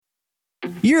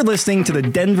You're listening to the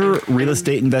Denver Real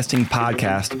Estate Investing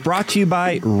Podcast, brought to you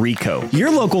by RICO, your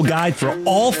local guide for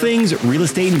all things real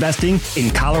estate investing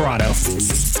in Colorado.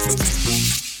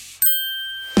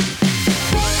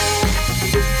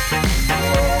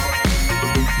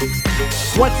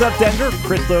 What's up, Denver?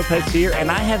 Chris Lopez here,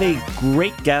 and I have a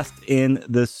great guest in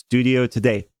the studio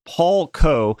today, Paul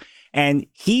Coe, and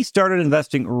he started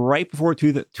investing right before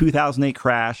the 2008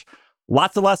 crash.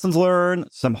 Lots of lessons learned,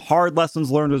 some hard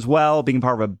lessons learned as well, being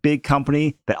part of a big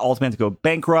company that ultimately had to go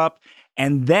bankrupt.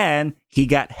 And then he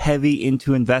got heavy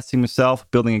into investing himself,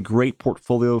 building a great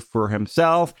portfolio for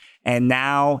himself, and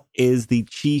now is the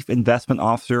chief investment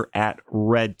officer at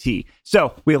redT.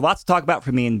 So we have lots to talk about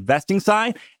from the investing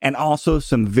side and also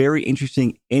some very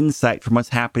interesting insight from what's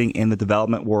happening in the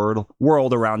development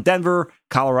world around Denver,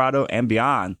 Colorado, and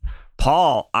beyond.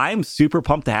 Paul, I'm super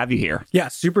pumped to have you here. Yeah,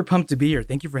 super pumped to be here.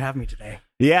 Thank you for having me today.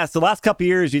 Yeah, so the last couple of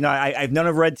years, I've known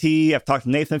of redT. I've talked to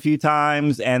Nathan a few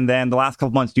times. And then the last couple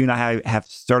of months, you and I have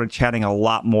started chatting a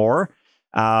lot more.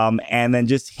 And then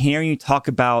just hearing you talk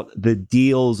about the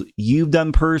deals you've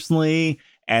done personally,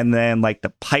 and then like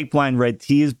the pipeline redT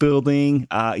is building,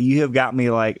 you have got me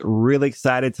like really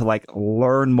excited to like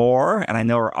learn more. And I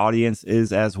know our audience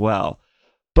is as well.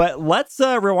 But let's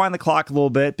rewind the clock a little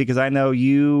bit, because I know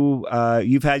you've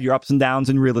had your ups and downs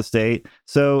in real estate.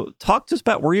 So talk to us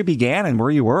about where you began and where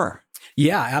you were.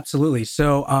 Yeah, absolutely.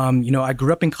 So, I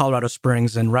grew up in Colorado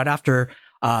Springs, and right after,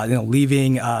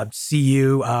 leaving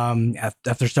CU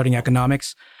after studying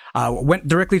economics, went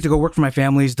directly to go work for my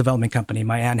family's development company.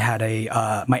 My aunt had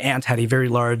a very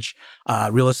large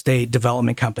real estate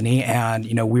development company, and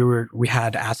we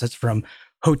had assets from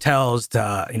hotels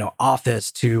to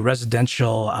office to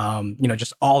residential,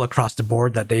 just all across the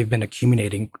board that they've been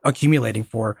accumulating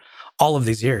for all of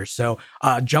these years. So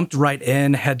jumped right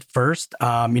in head first.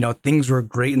 Things were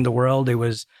great in the world. It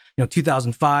was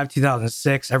 2005,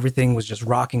 2006. Everything was just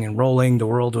rocking and rolling. The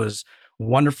world was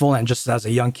wonderful. And just as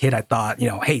a young kid, I thought,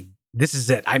 hey, this is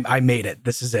it. I made it.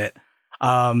 This is it.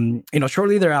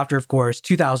 Shortly thereafter, of course,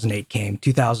 2008 came,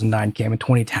 2009 came, and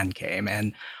 2010 came.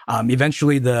 And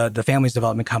eventually the family's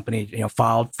development company,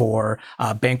 filed for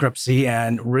bankruptcy,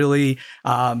 and really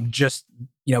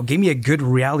gave me a good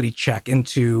reality check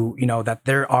into, that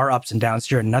there are ups and downs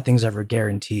here and nothing's ever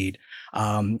guaranteed.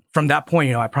 From that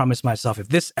point, I promised myself, if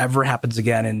this ever happens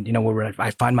again and, where I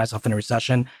find myself in a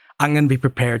recession, I'm going to be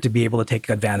prepared to be able to take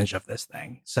advantage of this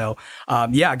thing. So,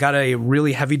 I got a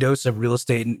really heavy dose of real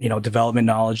estate, development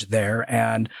knowledge there,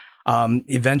 and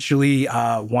eventually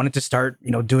wanted to start,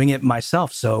 doing it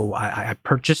myself. So I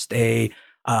purchased a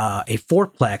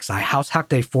fourplex. I house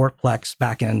hacked a fourplex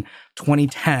back in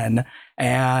 2010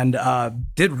 and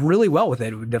did really well with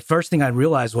it. The first thing I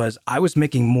realized was I was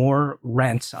making more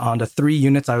rent on the 3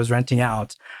 units I was renting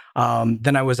out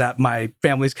than I was at my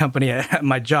family's company at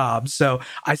my job. So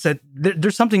I said,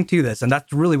 there's something to this. And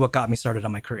that's really what got me started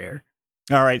on my career.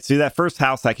 All right. So that first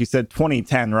house, like you said,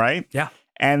 2010, right? Yeah.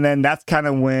 And then that's kind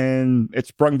of when it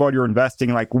sprung aboard your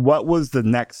investing. Like, what was the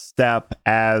next step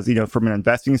as, from an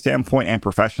investing standpoint and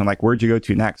professional? Like, where'd you go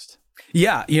to next?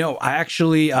 Yeah. I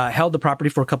actually held the property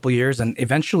for a couple of years and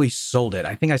eventually sold it.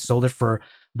 I think I sold it for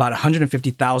about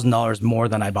 $150,000 more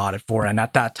than I bought it for. And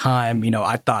at that time,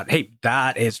 I thought, hey,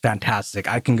 that is fantastic.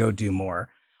 I can go do more.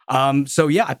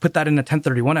 I put that in a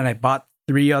 1031 and I bought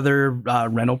 3 other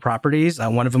rental properties.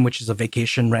 One of them, which is a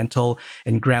vacation rental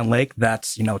in Grand Lake,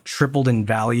 that's tripled in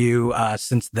value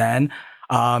since then.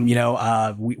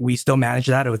 We still manage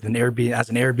that with an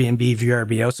Airbnb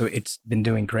VRBO, so it's been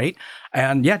doing great.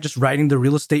 And just riding the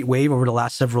real estate wave over the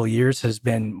last several years has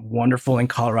been wonderful in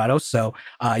Colorado. So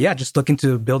just looking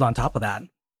to build on top of that.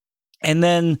 And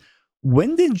then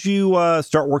when did you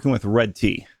start working with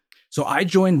redT? So I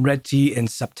joined redT in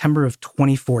September of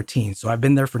 2014. So I've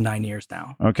been there for 9 years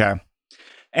now. Okay.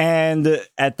 And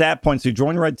at that point, so you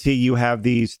joined redT, you have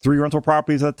these 3 rental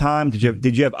properties at the time.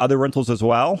 Did you have other rentals as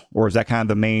well? Or is that kind of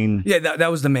the main? Yeah, that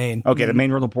was the main. Okay, the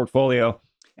main rental portfolio.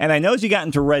 And I know as you got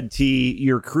into redT,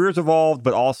 your career's evolved,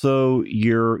 but also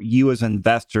you as an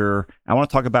investor. I want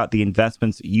to talk about the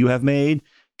investments you have made,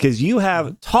 because you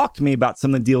have talked to me about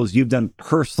some of the deals you've done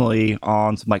personally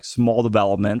on some like small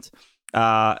development.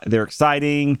 They're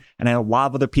exciting, and I know a lot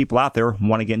of other people out there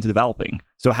want to get into developing.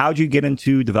 So how'd you get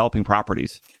into developing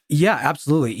properties? Yeah,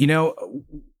 absolutely.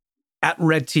 At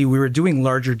redT, we were doing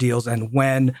larger deals, and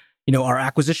when our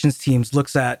acquisitions teams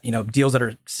looks at deals that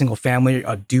are single family,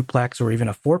 a duplex, or even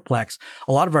a fourplex,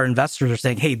 a lot of our investors are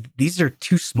saying, "Hey, these are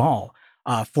too small."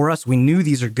 For us, we knew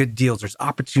these are good deals. There's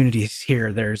opportunities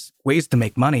here. There's ways to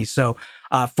make money. So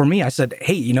for me, I said,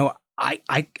 "Hey,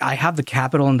 I have the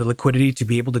capital and the liquidity to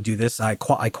be able to do this. I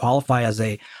qualify as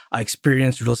a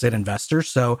experienced real estate investor.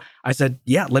 So I said,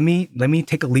 yeah, let me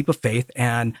take a leap of faith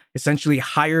and essentially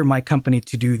hire my company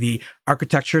to do the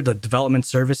architecture, the development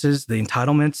services, the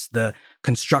entitlements, the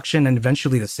construction, and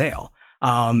eventually the sale.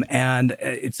 And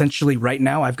essentially right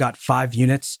now I've got 5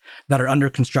 units that are under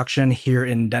construction here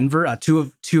in Denver. Two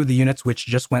of the units which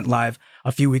just went live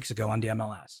a few weeks ago on the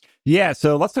MLS. Yeah,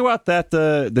 so let's talk about that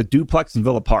the duplex in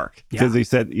Villa Park, because they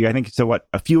said, I think so. What,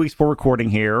 a few weeks before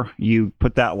recording here, you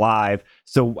put that live.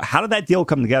 So how did that deal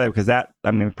come together? Because that,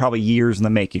 I mean, probably years in the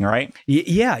making, right?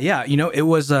 Yeah. It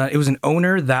was an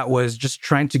owner that was just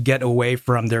trying to get away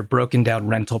from their broken down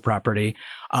rental property.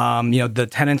 The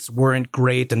tenants weren't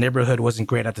great, the neighborhood wasn't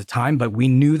great at the time, but we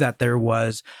knew that there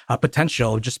was a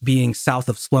potential just being south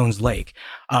of Sloan's Lake.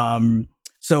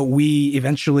 So we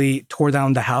eventually tore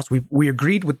down the house. We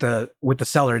agreed with the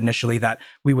seller initially that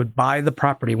we would buy the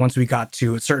property once we got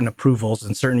to certain approvals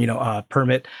and certain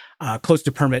permit close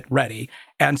to permit ready.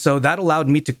 And so that allowed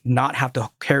me to not have to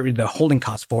carry the holding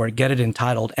costs for it, get it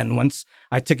entitled. And once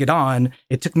I took it on,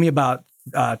 it took me about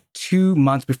 2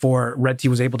 months before redT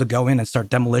was able to go in and start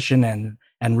demolition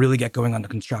and really get going on the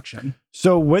construction.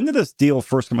 So when did this deal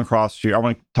first come across you? I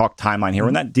want to talk timeline here.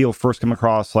 When that deal first came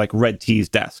across like redT's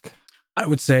desk? I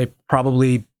would say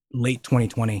probably late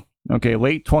 2020. Okay,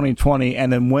 late 2020.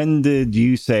 And then when did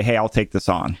you say, hey, I'll take this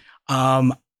on?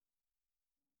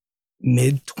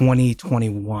 Mid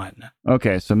 2021.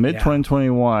 Okay, so mid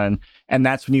 2021. And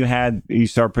that's when you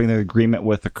started putting the agreement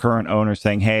with the current owner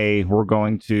saying, hey, we're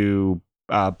going to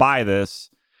buy this.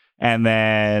 And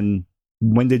then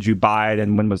when did you buy it?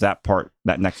 And when was that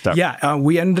next step? Yeah,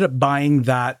 we ended up buying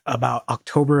that about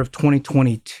October of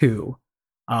 2022.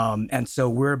 And so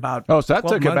we're about so that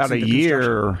took about a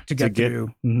year to get through.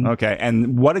 Mm-hmm. Okay,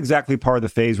 and what exactly part of the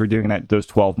phase were doing that those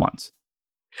 12 months?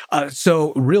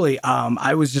 So really,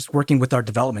 I was just working with our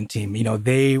development team.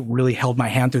 They really held my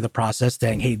hand through the process,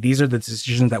 saying, "Hey, these are the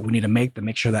decisions that we need to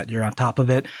make sure that you're on top of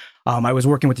it." I was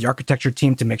working with the architecture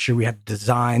team to make sure we had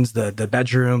designs, the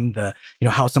bedroom,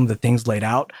 how some of the things laid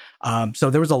out. So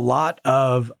there was a lot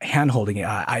of hand holding.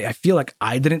 I feel like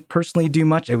I didn't personally do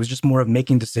much. It was just more of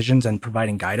making decisions and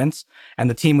providing guidance. And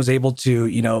the team was able to,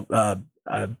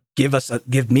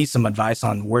 give me some advice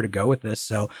on where to go with this.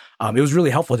 So it was really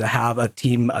helpful to have a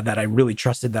team that I really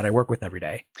trusted, that I work with every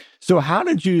day. So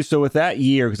with that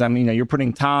year, because you're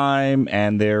putting time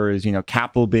and there is,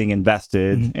 capital being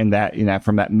invested in that,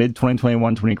 from that mid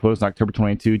 2021 to when you closed in October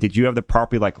 22, did you have the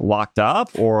property like locked up,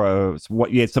 or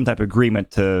what, you had some type of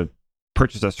agreement to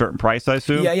purchase a certain price, I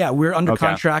assume? Yeah. We're under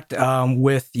contract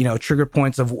with, trigger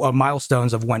points of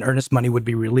milestones of when earnest money would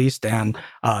be released and,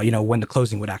 when the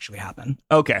closing would actually happen.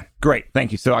 Okay, great.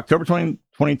 Thank you. So October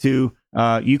 2022,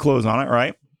 you close on it,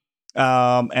 right?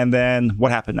 And then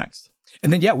what happened next?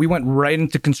 And then, we went right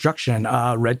into construction.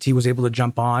 redT was able to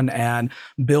jump on and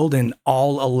build an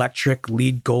all-electric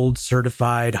LEED Gold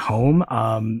certified home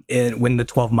within the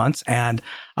 12 months. And,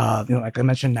 like I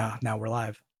mentioned, now we're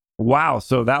live. Wow.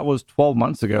 So that was 12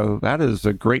 months ago. That is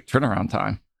a great turnaround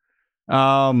time.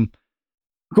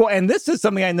 Cool. And this is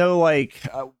something I know,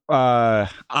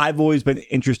 I've always been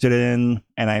interested in,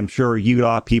 and I'm sure you got a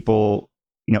lot of people,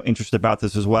 interested about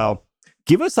this as well.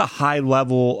 Give us a high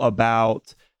level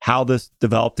about how this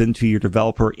developed into your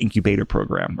developer incubator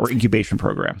program or incubation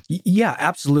program. Yeah,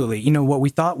 absolutely. What we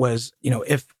thought was,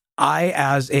 if I,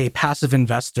 as a passive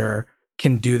investor,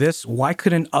 can do this, why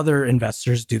couldn't other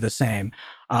investors do the same?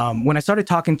 When I started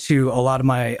talking to a lot of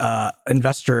my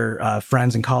investor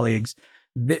friends and colleagues,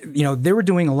 they were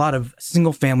doing a lot of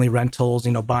single family rentals,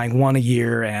 buying one a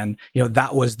year, and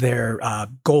that was their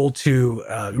goal to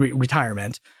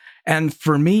retirement. And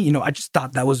for me, I just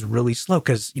thought that was really slow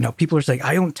because, people are saying,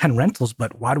 I own 10 rentals,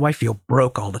 but why do I feel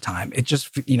broke all the time? It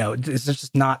just, it's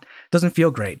just doesn't feel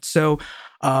great. So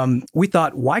we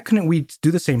thought, why couldn't we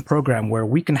do the same program where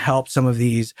we can help some of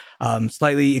these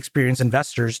slightly experienced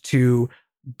investors to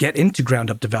get into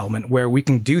ground up development, where we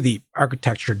can do the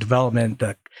architecture, development,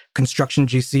 the construction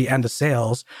GC, and the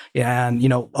sales, and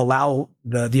allow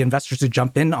the investors to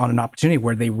jump in on an opportunity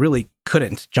where they really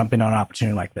couldn't jump in on an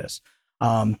opportunity like this.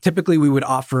 Typically, we would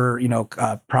offer,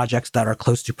 projects that are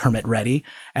close to permit ready,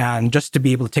 and just to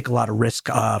be able to take a lot of risk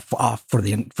off for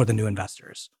the new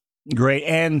investors. Great.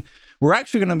 And we're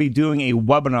actually going to be doing a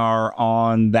webinar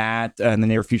on that in the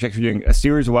near future. Actually, doing a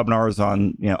series of webinars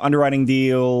on, underwriting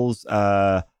deals,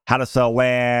 how to sell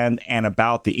land, and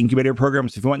about the incubator program.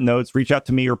 So if you want notes, reach out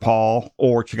to me or Paul,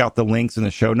 or check out the links in the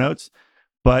show notes.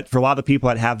 But for a lot of the people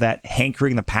that have that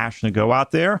hankering, the passion to go out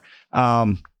there,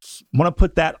 want to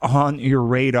put that on your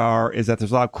radar, is that there's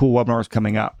a lot of cool webinars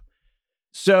coming up.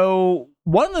 So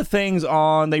one of the things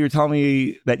that you're telling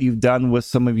me that you've done with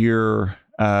some of your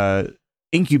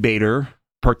incubator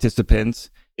participants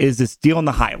is this deal in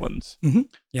the Highlands. Mm-hmm.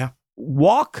 Yeah.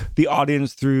 Walk the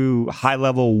audience through high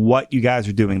level what you guys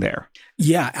are doing there.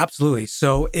 Yeah, absolutely.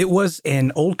 So it was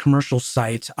an old commercial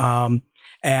site,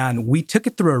 and we took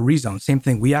it through a rezone. Same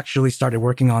thing. We actually started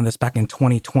working on this back in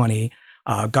 2020,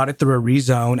 got it through a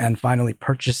rezone, and finally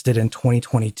purchased it in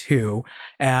 2022.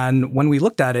 And when we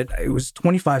looked at it, it was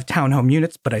 25 townhome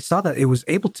units, but I saw that it was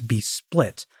able to be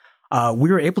split.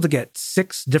 We were able to get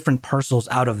 6 different parcels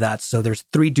out of that. So there's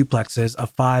 3 duplexes, a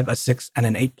 5, a 6, and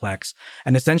an 8-plex.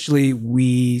 And essentially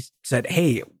we said,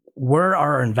 hey, where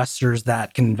are our investors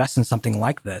that can invest in something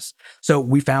like this? So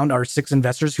we found our 6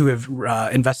 investors who have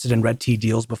invested in redT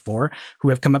deals before, who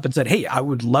have come up and said, hey, I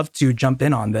would love to jump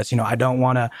in on this. I don't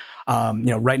want to,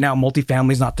 right now,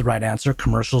 multifamily is not the right answer.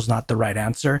 Commercial is not the right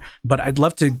answer, but I'd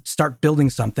love to start building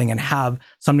something and have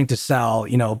something to sell,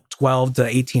 12 to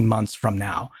 18 months from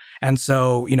now. And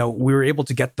so, we were able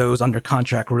to get those under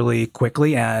contract really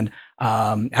quickly and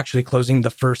actually closing the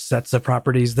first sets of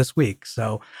properties this week.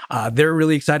 So they're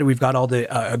really excited. We've got all the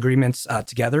agreements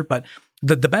together, but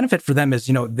the benefit for them is,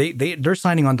 they're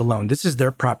signing on the loan. This is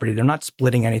their property. They're not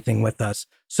splitting anything with us.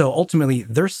 So ultimately,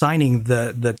 they're signing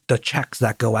the checks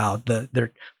that go out.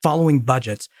 They're following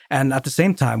budgets, and at the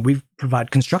same time, we provide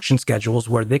construction schedules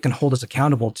where they can hold us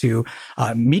accountable to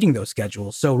meeting those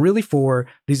schedules. So really, for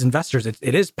these investors,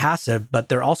 it is passive, but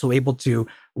they're also able to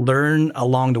learn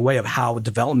along the way of how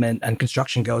development and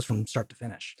construction goes from start to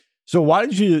finish. So why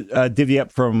did you divvy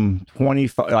up from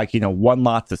 25, 1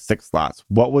 lot to 6 lots?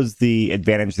 What was the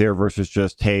advantage there versus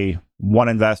just, hey, one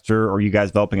investor, or you guys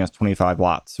developing as 25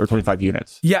 lots or 25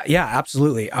 units? Yeah,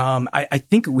 absolutely. I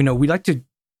think, we like to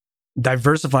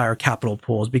diversify our capital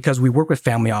pools because we work with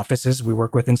family offices, we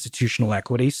work with institutional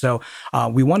equity. So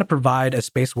we want to provide a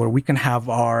space where we can have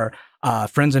our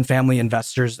friends and family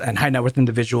investors and high net worth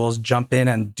individuals jump in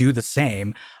and do the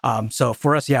same. So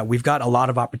for us, we've got a lot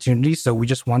of opportunities. So we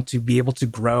just want to be able to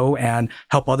grow and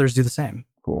help others do the same.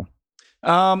 Cool.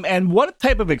 And what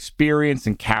type of experience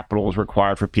and capital is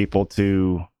required for people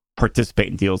to participate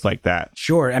in deals like that?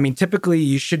 Sure. I mean, typically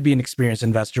you should be an experienced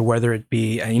investor, whether it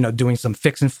be, doing some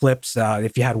fix and flips,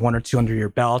 if you had 1 or 2 under your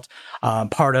belt,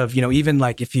 part of, even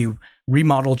like if you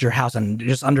remodeled your house and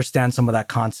just understand some of that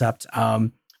concept.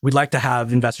 We'd like to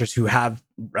have investors who have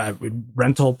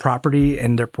rental property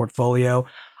in their portfolio,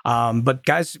 but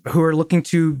guys who are looking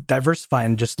to diversify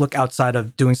and just look outside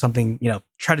of doing something,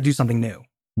 try to do something new.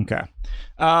 Okay.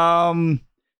 And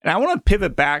I want to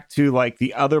pivot back to like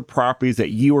the other properties that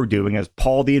you are doing as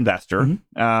Paul the investor.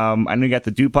 Mm-hmm. I know you got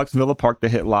the duplex in Villa Park that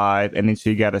hit live, and then so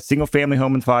you got a single family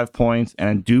home in 5 Points and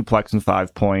a duplex in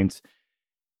 5 Points.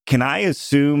 Can I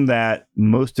assume that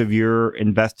most of your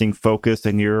investing focus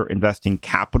and your investing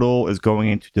capital is going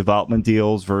into development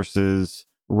deals versus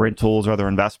rentals or other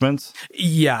investments?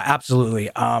 Yeah,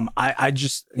 absolutely. I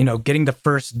just, getting the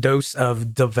first dose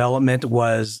of development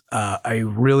was a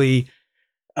really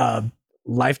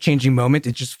life-changing moment.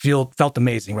 It just felt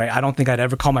amazing, right? I don't think I'd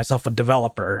ever call myself a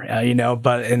developer,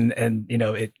 but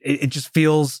it just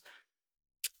feels.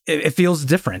 It feels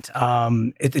different.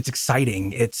 It's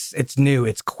exciting. It's new.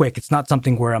 It's quick. It's not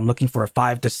something where I'm looking for a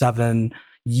 5 to 7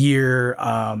 year,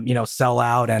 sell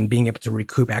out and being able to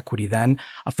recoup equity. Then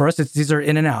for us, these are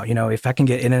in and out. If I can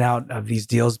get in and out of these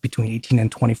deals between 18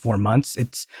 and 24 months,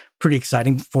 it's pretty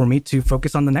exciting for me to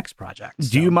focus on the next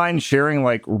project. Do you mind sharing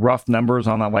like rough numbers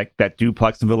on that, like that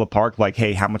duplex in Villa Park? Like,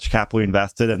 hey, how much capital you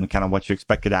invested and kind of what you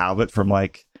expected out of it from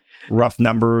like rough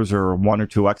numbers or 1 or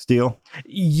 2x deal?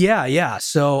 Yeah.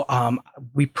 So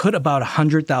we put about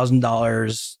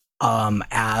 $100,000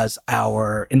 as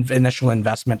our initial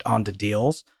investment on the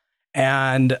deals,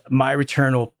 and my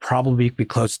return will probably be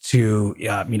close to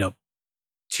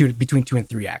between 2 and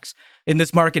 3x. In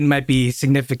this market, it might be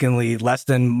significantly less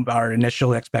than our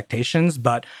initial expectations,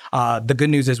 but the good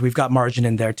news is we've got margin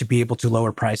in there to be able to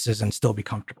lower prices and still be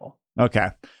comfortable. Okay.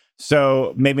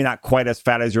 So maybe not quite as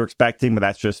fat as you're expecting,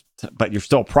 but you're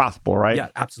still profitable, right? Yeah,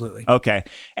 absolutely. Okay.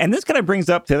 And this kind of brings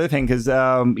up the other thing, because,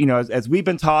 as we've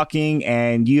been talking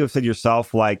and you have said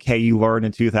yourself, like, hey, you learned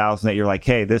in 2008, you're like,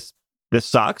 hey, this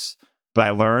sucks, but I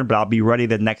learned, but I'll be ready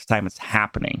the next time it's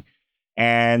happening.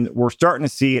 And we're starting to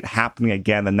see it happening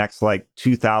again, the next like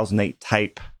 2008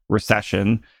 type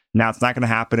recession. Now, it's not going to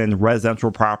happen in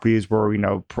residential properties where,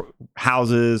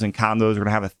 houses and condos are going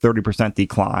to have a 30%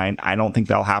 decline. I don't think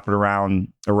that'll happen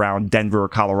around Denver or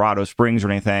Colorado Springs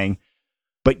or anything.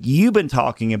 But you've been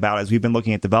talking about, as we've been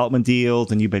looking at development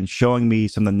deals and you've been showing me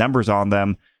some of the numbers on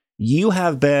them, you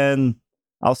have been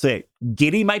I'll say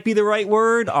giddy might be the right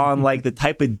word on like the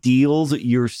type of deals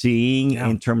you're seeing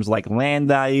in terms of like land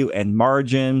value and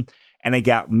margin. And it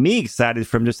got me excited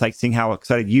from just like seeing how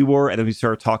excited you were. And then we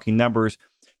started talking numbers.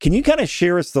 Can you kind of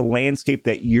share us the landscape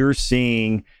that you're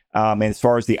seeing as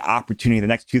far as the opportunity, the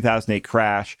next 2008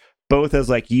 crash, both as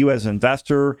like you as an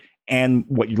investor and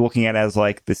what you're looking at as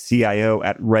like the CIO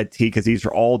at redT, because these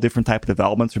are all different type of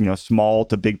developments from, small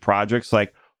to big projects.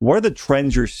 Like, what are the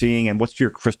trends you're seeing and what's your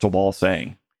crystal ball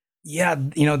saying? Yeah,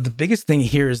 the biggest thing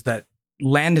here is that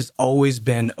land has always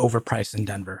been overpriced in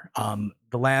Denver.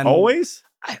 The land always,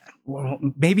 well,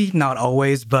 maybe not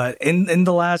always, but in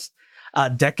the last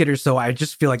decade or so, I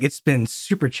just feel like it's been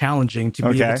super challenging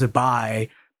to be able to buy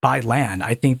land.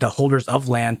 I think the holders of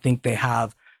land think they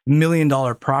have $1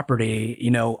 million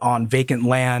property, on vacant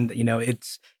land.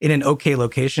 It's in an okay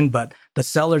location, but the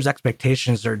seller's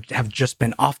expectations have just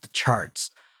been off the charts.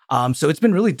 So it's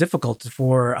been really difficult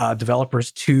for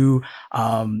developers to,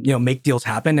 make deals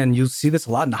happen. And you see this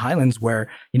a lot in the Highlands where,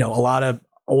 a lot of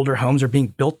older homes are being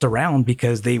built around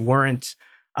because they weren't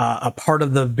a part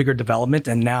of the bigger development.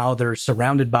 And now they're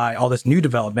surrounded by all this new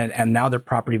development. And now their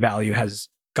property value has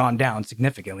gone down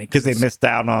significantly. Because they missed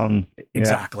out on.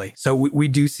 Exactly. So we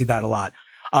do see that a lot.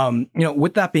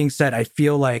 With that being said, I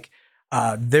feel like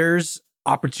there's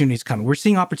opportunities coming. We're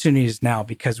seeing opportunities now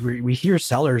because we hear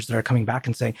sellers that are coming back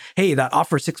and saying, hey, that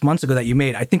offer 6 months ago that you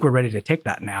made, I think we're ready to take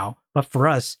that now. But for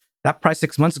us, that price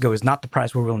 6 months ago is not the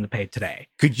price we're willing to pay today.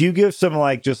 Could you give some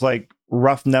just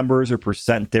rough numbers or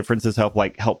percent differences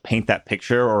help paint that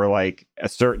picture, or like a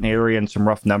certain area and some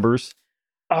rough numbers?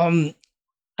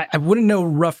 I wouldn't know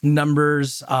rough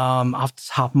numbers off the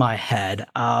top of my head,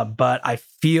 but I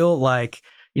feel like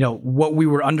what we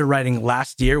were underwriting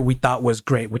last year we thought was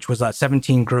great, which was a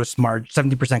 70%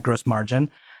 gross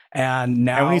margin. And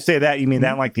now, and when you say that, you mean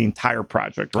that like the entire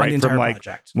project, right? The entire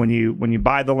project. When you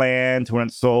buy the land to when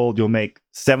it's sold, you'll make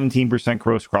 17%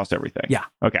 gross across everything. Yeah.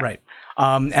 Okay. Right.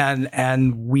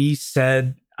 And we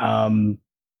said, how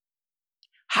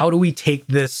do we take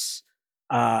this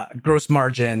gross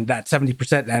margin, that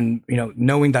 70%, and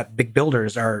knowing that big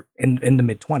builders are in the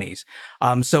mid-20s.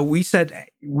 So we said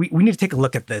we need to take a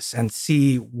look at this and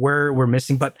see where we're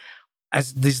missing. But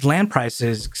as these land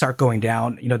prices start going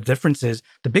down, the difference is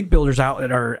the big builders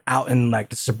are out in like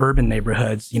the suburban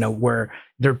neighborhoods, where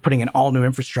they're putting in all new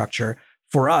infrastructure.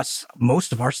 For us,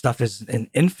 most of our stuff is in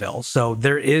infill. So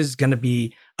there is going to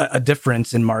be a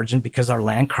difference in margin because our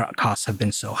land costs have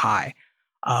been so high.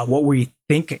 What we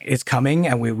think is coming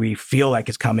and we feel like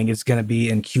is coming is going to be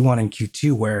in Q1 and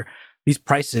Q2, where these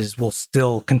prices will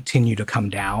still continue to come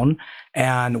down.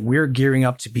 And we're gearing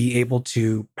up to be able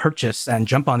to purchase and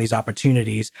jump on these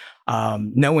opportunities,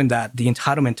 knowing that the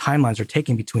entitlement timelines are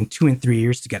taking between 2 and 3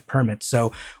 years to get permits.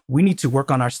 So we need to work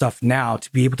on our stuff now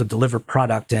to be able to deliver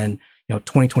product in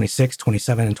 2026,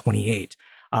 27, and 28.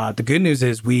 The good news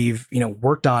is we've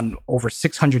worked on over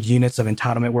 600 units of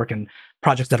entitlement work and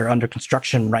projects that are under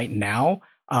construction right now,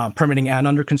 permitting and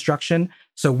under construction.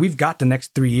 So we've got the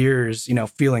next 3 years,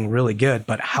 feeling really good.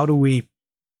 But how do we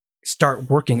start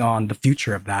working on the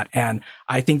future of that? And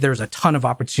I think there's a ton of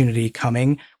opportunity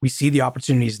coming. We see the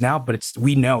opportunities now, but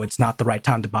we know it's not the right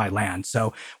time to buy land.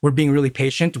 So we're being really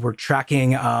patient. We're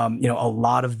tracking, a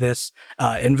lot of this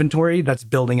inventory that's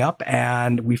building up,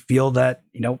 and we feel that,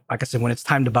 like I said, when it's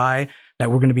time to buy,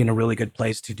 that we're going to be in a really good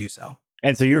place to do so.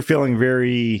 And so you're feeling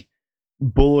very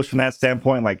bullish from that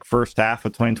standpoint, like first half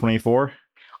of 2024?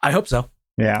 I hope so.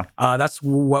 Yeah. That's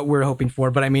what we're hoping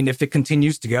for. But I mean, if it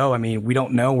continues to go, we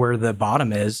don't know where the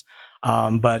bottom is.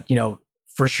 But,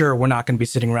 for sure, we're not going to be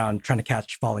sitting around trying to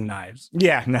catch falling knives.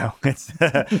 Yeah, no, it's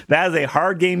that is a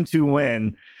hard game to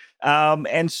win.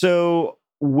 And so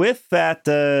with that,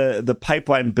 the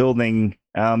pipeline building,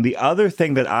 the other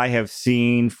thing that I have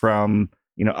seen from,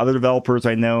 other developers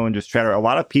I know and just chatter, a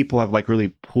lot of people have really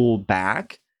pulled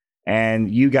back, and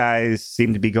you guys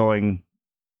seem to be going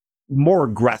more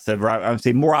aggressive, or I would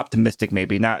say more optimistic,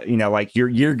 maybe not,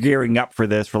 you're gearing up for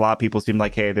this. For a lot of people, seem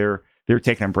like, hey, they're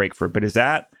taking a break for it.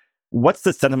 But what's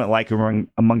the sentiment like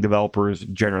among developers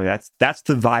generally? That's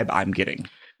the vibe I'm getting.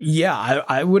 Yeah,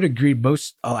 I would agree.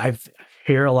 I've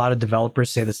hear a lot of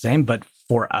developers say the same, but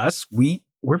for us,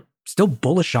 we're still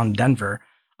bullish on Denver.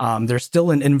 There's still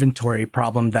an inventory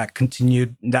problem that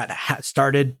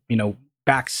started,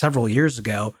 back several years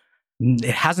ago.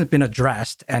 It hasn't been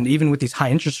addressed. And even with these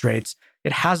high interest rates,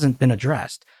 it hasn't been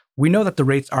addressed. We know that the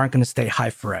rates aren't going to stay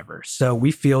high forever. So we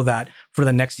feel that for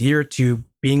the next year or two,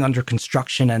 being under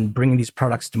construction and bringing these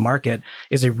products to market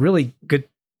is a really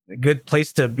good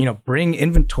place to, bring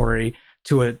inventory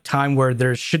to a time where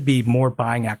there should be more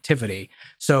buying activity.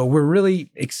 So we're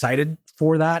really excited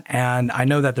for that. And I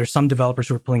know that there's some developers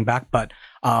who are pulling back, but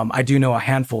I do know a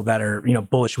handful that are,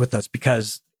 bullish with us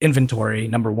because inventory,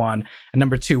 number one. And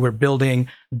number two, we're building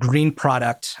green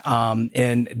product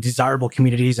in desirable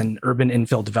communities and urban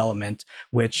infill development,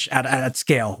 which at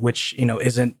scale, which,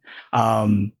 isn't,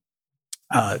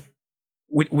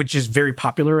 which is very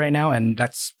popular right now. And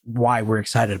that's why we're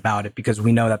excited about it, because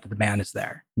we know that the demand is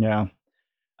there. Yeah.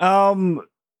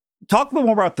 Talk a little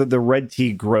more about the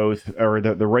redT growth, or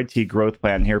the redT growth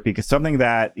plan here, because something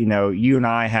that, you and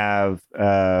I have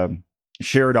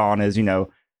shared on is,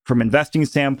 from investing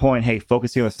standpoint, hey,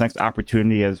 focusing on this next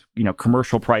opportunity as,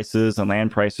 commercial prices and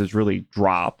land prices really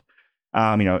drop,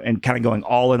 and kind of going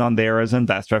all in on there as an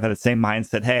investor. I've had the same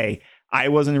mindset. Hey, I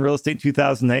was in real estate in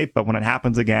 2008, but when it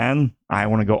happens again, I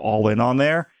want to go all in on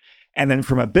there. And then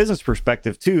from a business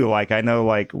perspective too, like I know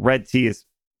like redT is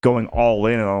going all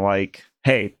in on like,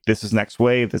 hey, this is next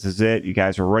wave. This is it. You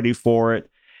guys are ready for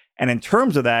it. And in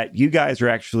terms of that, you guys are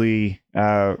actually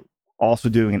also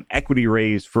doing an equity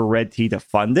raise for redT to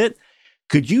fund it.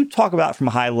 Could you talk about from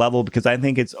a high level? Because I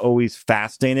think it's always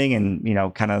fascinating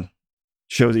and, kind of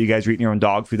shows that you guys are eating your own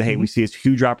dog food. Hey, we see this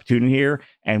huge opportunity here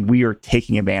and we are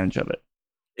taking advantage of it.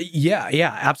 Yeah,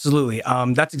 absolutely.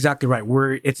 That's exactly right.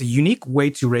 It's a unique way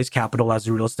to raise capital as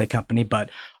a real estate company, but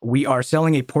we are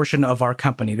selling a portion of our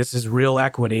company. This is real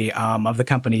equity of the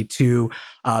company to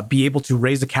be able to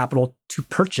raise the capital to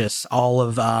purchase all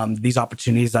of these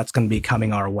opportunities that's going to be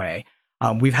coming our way.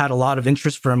 We've had a lot of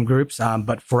interest from groups,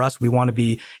 but for us, we want to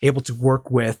be able to work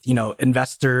with,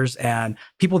 investors and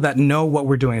people that know what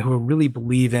we're doing, who really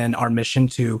believe in our mission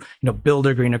to, build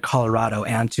a greener Colorado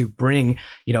and to bring,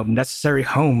 necessary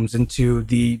homes into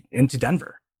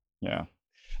Denver. Yeah.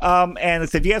 And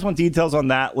if you guys want details on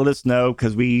that, let us know,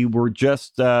 because we were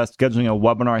just scheduling a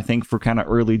webinar, I think, for kind of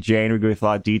early January. We're going with a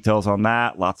lot of details on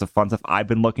that. Lots of fun stuff I've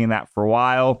been looking at for a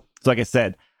while. So like I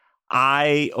said,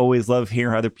 I always love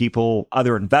hearing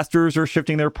other investors are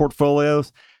shifting their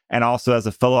portfolios. And also as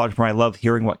a fellow entrepreneur, I love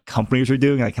hearing what companies are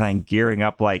doing. Like kind of gearing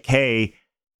up like, hey,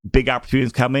 big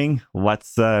opportunities coming.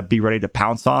 Let's be ready to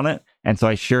pounce on it. And so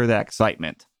I share that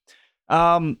excitement.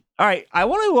 All right. I'm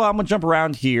going to jump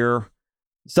around here.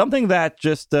 Something that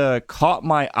just caught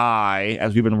my eye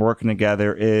as we've been working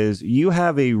together is you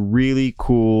have a really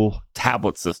cool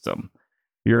tablet system.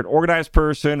 You're an organized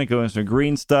person. It goes into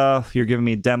green stuff. You're giving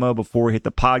me a demo before we hit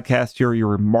the podcast here. Your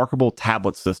remarkable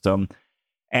tablet system.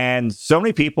 And so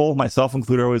many people, myself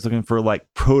included, are always looking for like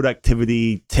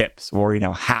productivity tips or,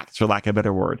 hacks, for lack of a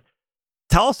better word.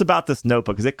 Tell us about this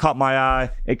notebook, because it caught my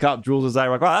eye. It caught Jules' eye.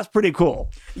 We're like, wow, that's pretty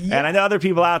cool. Yeah. And I know other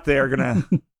people out there are going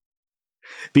to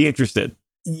be interested.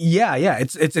 Yeah.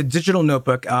 It's a digital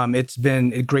notebook. It's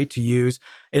been great to use.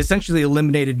 It essentially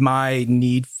eliminated my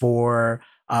need for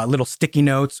little sticky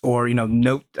notes or,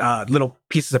 little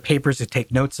pieces of papers to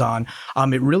take notes on.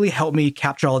 It really helped me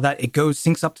capture all of that. It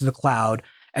syncs up to the cloud.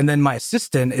 And then my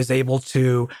assistant is able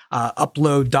to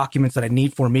upload documents that I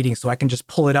need for a meeting, so I can just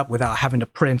pull it up without having to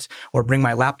print or bring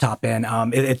my laptop in.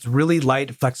 It's really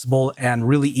light, flexible, and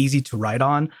really easy to write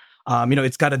on.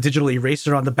 It's got a digital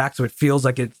eraser on the back, so it feels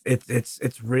like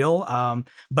it's real.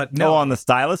 But no, on the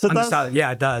stylus it does?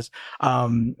 Yeah, it does.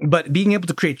 But being able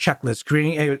to create checklists,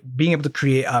 being able to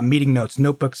create meeting notes,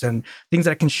 notebooks, and things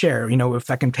that I can share.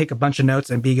 If I can take a bunch of notes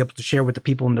and being able to share with the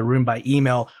people in the room by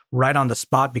email right on the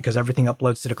spot, because everything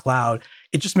uploads to the cloud,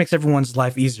 it just makes everyone's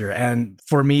life easier. And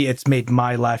for me, it's made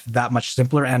my life that much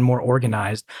simpler and more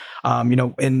organized.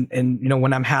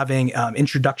 When I'm having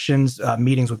introductions,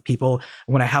 meetings with people,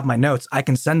 when I have my notes, I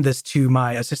can send this to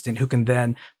my assistant, who can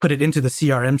then put it into the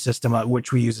CRM system,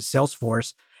 which we use as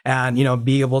Salesforce, and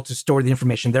be able to store the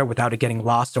information there without it getting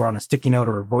lost or on a sticky note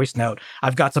or a voice note.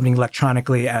 I've got something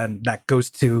electronically, and that goes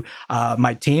to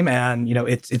my team, and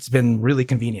it's been really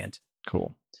convenient.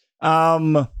 Cool.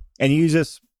 And you use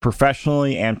this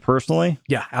professionally and personally?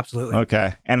 Yeah, absolutely.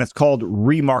 Okay. And it's called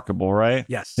Remarkable, right?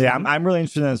 Yes. Yeah, I'm really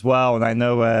interested in it as well. And I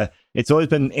know it's always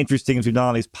been interesting as we've done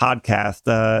on these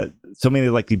podcasts. So many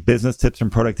like the business tips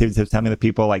and productivity tips, how many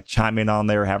people like chime in on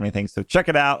there or have anything. So check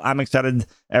it out. I'm excited,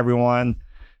 everyone.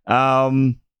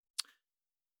 I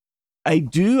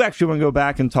do actually want to go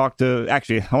back and talk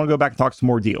some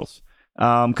more deals.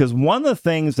 Because one of the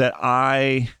things that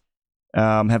I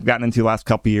have gotten into the last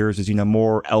couple of years is,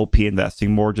 more LP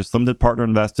investing, more just limited partner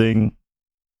investing,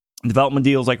 development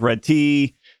deals like redT,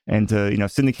 and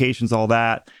syndications, all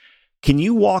that. Can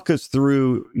you walk us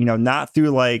through, not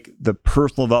through like the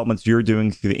personal developments you're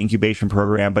doing through the incubation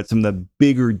program, but some of the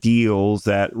bigger deals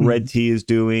that redT is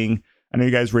doing? I know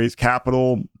you guys raise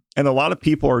capital, and a lot of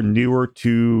people are newer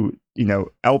to,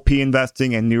 LP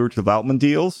investing and newer to development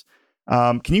deals.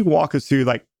 Can you walk us through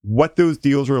like what those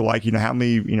deals are like, how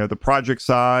many, the project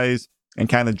size and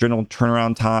kind of the general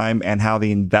turnaround time and how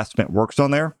the investment works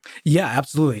on there? Yeah,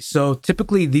 absolutely. So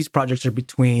typically these projects are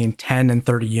between 10 and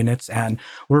 30 units, and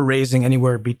we're raising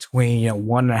anywhere between,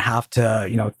 1.5 to,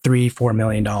 $3-4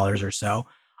 million or so.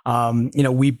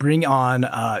 We bring on,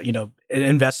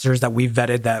 investors that we've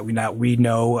vetted that we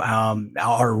know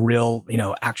are real,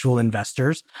 actual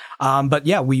investors. But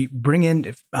yeah, we bring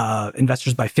in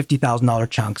investors by $50,000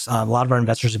 chunks. A lot of our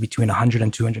investors are between $100,000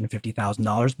 and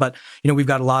 $250,000. But we've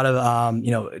got a lot of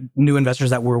new investors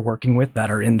that we're working with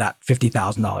that are in that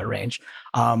 $50,000 range.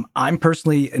 I'm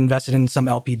personally invested in some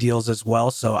LP deals as well,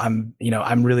 so I'm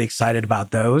really excited about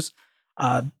those.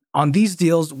 On these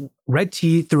deals,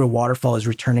 redT through a waterfall is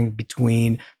returning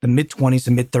between the mid 20s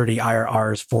to mid 30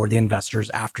 IRRs for the investors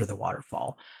after the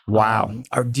waterfall. Wow.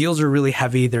 Our deals are really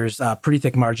heavy. There's a pretty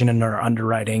thick margin in our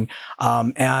underwriting.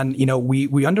 And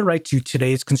we underwrite to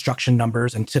today's construction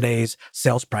numbers and today's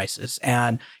sales prices.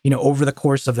 And, over the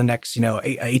course of the next,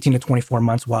 18 to 24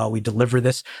 months while we deliver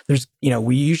this,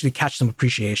 we usually catch some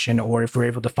appreciation, or if we're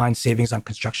able to find savings on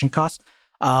construction costs.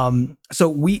 So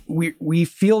we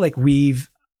feel like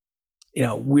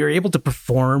we're able to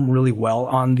perform really well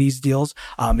on these deals,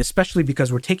 especially because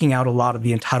we're taking out a lot of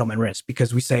the entitlement risk,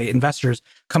 because we say investors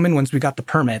come in once we got the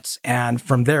permits, and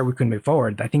from there we can move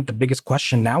forward. I think the biggest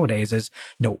question nowadays is,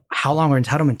 how long are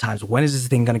entitlement times? When is this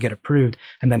thing going to get approved?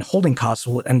 And then holding costs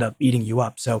will end up eating you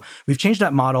up. So we've changed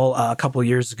that model a couple of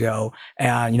years ago,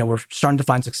 and we're starting to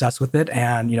find success with it.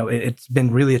 And it's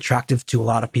been really attractive to a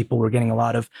lot of people. We're getting a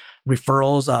lot of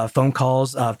referrals, phone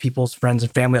calls of people's friends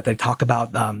and family that they talk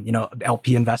about,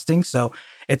 LP investing. So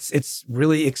it's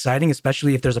really exciting,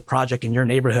 especially if there's a project in your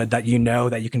neighborhood that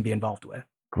that you can be involved with.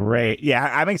 Great. Yeah,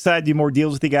 I'm excited to do more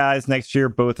deals with you guys next year,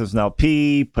 both as an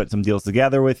LP, put some deals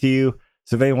together with you.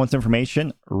 So if anyone wants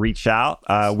information, reach out.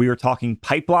 We were talking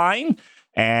pipeline,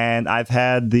 and I've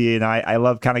had I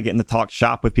love kind of getting to talk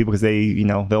shop with people because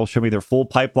they'll show me their full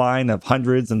pipeline of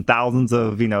hundreds and thousands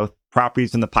of,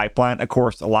 properties in the pipeline. Of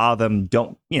course, a lot of them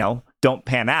don't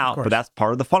pan out, but that's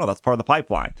part of the funnel. That's part of the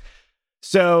pipeline.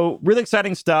 So really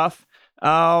exciting stuff.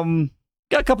 Got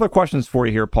a couple of questions for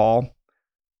you here, Paul.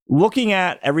 Looking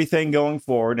at everything going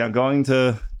forward, now going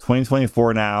to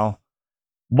 2024 now,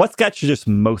 what's got you just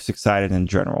most excited in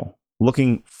general,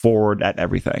 looking forward at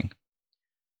everything?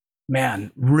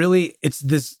 Man, really, it's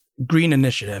this green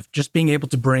initiative, just being able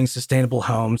to bring sustainable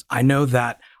homes. I know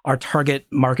that our target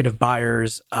market of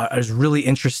buyers is really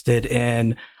interested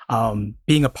in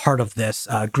being a part of this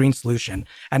green solution,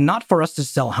 and not for us to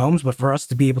sell homes, but for us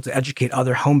to be able to educate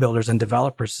other home builders and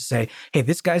developers to say, hey,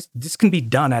 this can be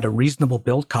done at a reasonable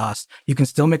build cost. You can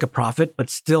still make a profit, but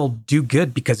still do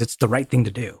good because it's the right thing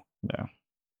to do. Yeah.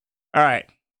 All right.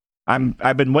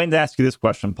 I've been waiting to ask you this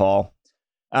question, Paul.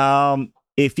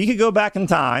 If you could go back in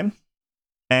time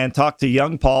and talk to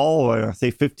young Paul, say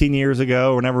 15 years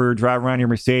ago, whenever we were driving around your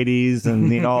Mercedes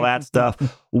and all that stuff,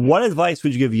 what advice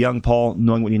would you give young Paul,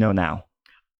 knowing what you know now?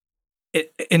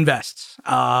 Invest,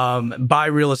 buy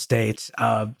real estate,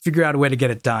 figure out a way to get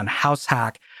it done, house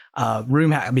hack,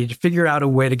 room hack. Figure out a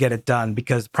way to get it done,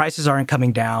 because prices aren't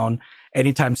coming down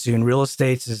anytime soon. Real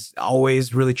estate is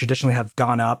always really traditionally have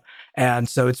gone up. And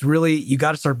so it's really, you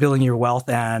got to start building your wealth.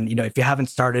 And, if you haven't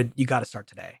started, you got to start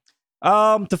today.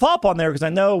 To follow up on there, because I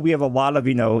know we have a lot of,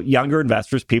 younger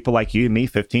investors, people like you and me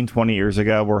 15, 20 years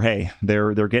ago, where, hey,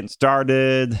 they're getting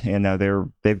started and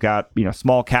they've got,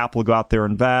 small capital to go out there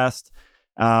and invest.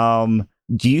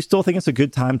 Do you still think it's a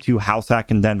good time to house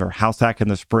hack in Denver, house hack in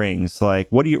the Springs? Like,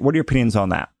 what are your opinions on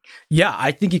that? Yeah,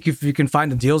 I think if you can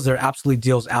find the deals, there are absolutely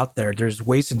deals out there. There's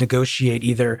ways to negotiate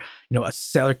either, a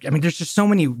seller. There's just so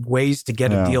many ways to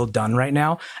get a deal done right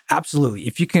now. Absolutely.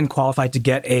 If you can qualify to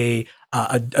get a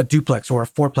duplex or a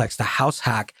fourplex to house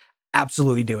hack,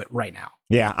 absolutely do it right now.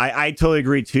 Yeah, I totally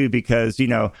agree too, because,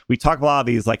 we talk a lot of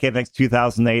these, like AVX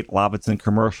 2008, a lot of it's in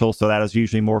commercial. So that is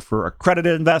usually more for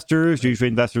accredited investors, usually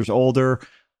investors older.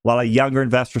 A lot of younger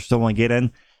investors still want to get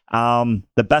in.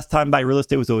 The best time to buy real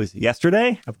estate was always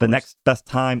yesterday. The next best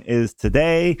time is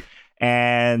today.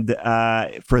 And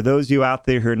for those of you out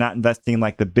there who are not investing in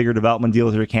like the bigger development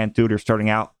deals or can't do it or starting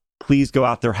out, please go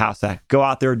out there, house hack. Go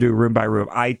out there, do room by room.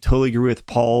 I totally agree with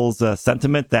Paul's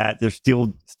sentiment that there's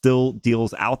still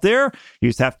deals out there. You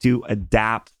just have to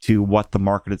adapt to what the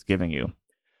market is giving you.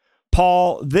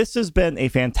 Paul, this has been a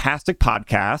fantastic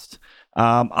podcast.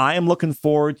 I am looking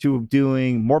forward to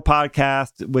doing more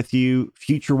podcasts with you,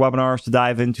 future webinars to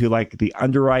dive into like the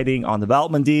underwriting on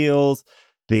development deals,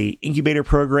 the incubator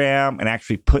program and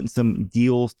actually putting some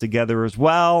deals together as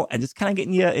well, and just kind of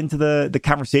getting you into the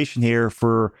conversation here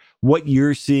for what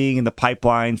you're seeing in the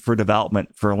pipeline for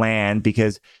development for land,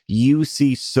 because you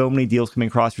see so many deals coming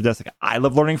across your desk. Like, I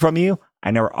love learning from you.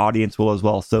 I know our audience will as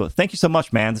well. So thank you so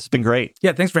much, man. This has been great.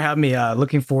 Yeah, thanks for having me.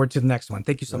 Looking forward to the next one.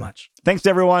 Thank you so much. Thanks to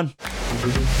everyone.